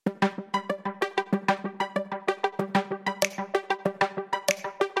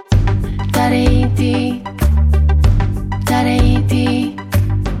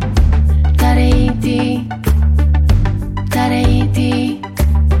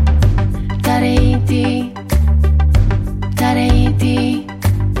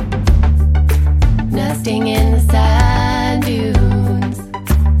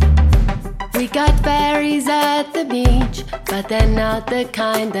not the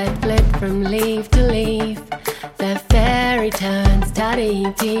kind that flip from leaf to leaf. They're fairy terns, Tara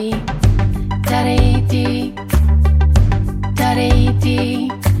Iti, Tara Iti, Tara Iti.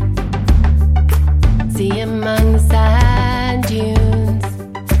 See among the sand dunes.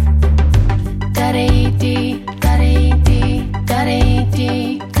 Tara Iti, Tara Iti, Tara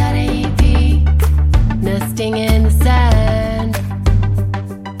Iti, Tara Iti, nesting in the sand.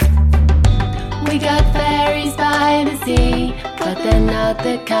 We got fairies by the sea, but they're not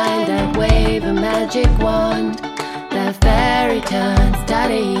the kind that wave a magic wand. They're fairy terns,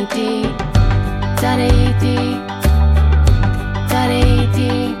 Tara Iti, Tara Iti, Tara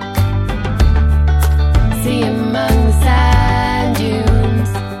Iti. See among the sand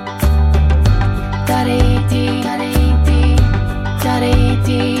dunes. Tara Iti, Tara Iti, Tara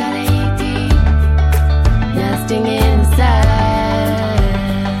Iti, Tara Iti, nesting in the sand.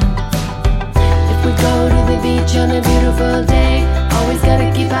 If we go to the beach on a beautiful day, always gotta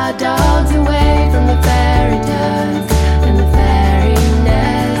keep our dogs away from the fairy terns and the fairy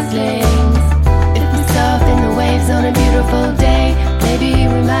nestlings. If we surf in the waves on a beautiful day, maybe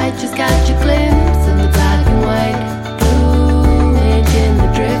we might just catch a glimpse of the black and white plumage in the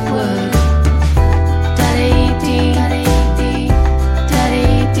driftwood. Tara Iti, Tara Iti, Tara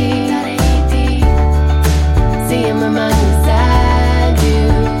Iti, Tara Iti. See him among the sand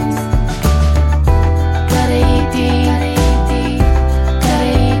dunes. Tara Iti, Tara Iti, Tara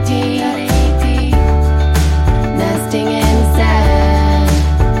Iti, Tara Iti, nesting in the sand.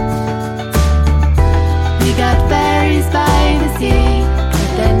 We got fairies by the sea, but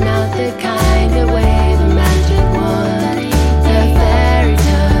they're not the kind that wave a magic wand. They're fairy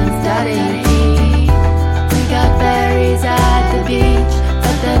terns, Tara Iti. We got fairies at the beach,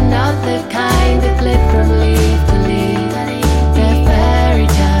 but they're not the kind that flip from leaf to leaf. They're fairy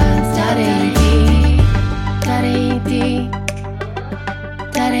terns, Tara Iti, Tara Iti,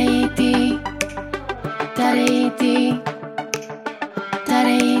 Tara Iti, Tara Iti,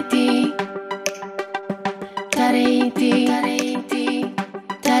 Tara Iti, Tara Iti, Tara Iti.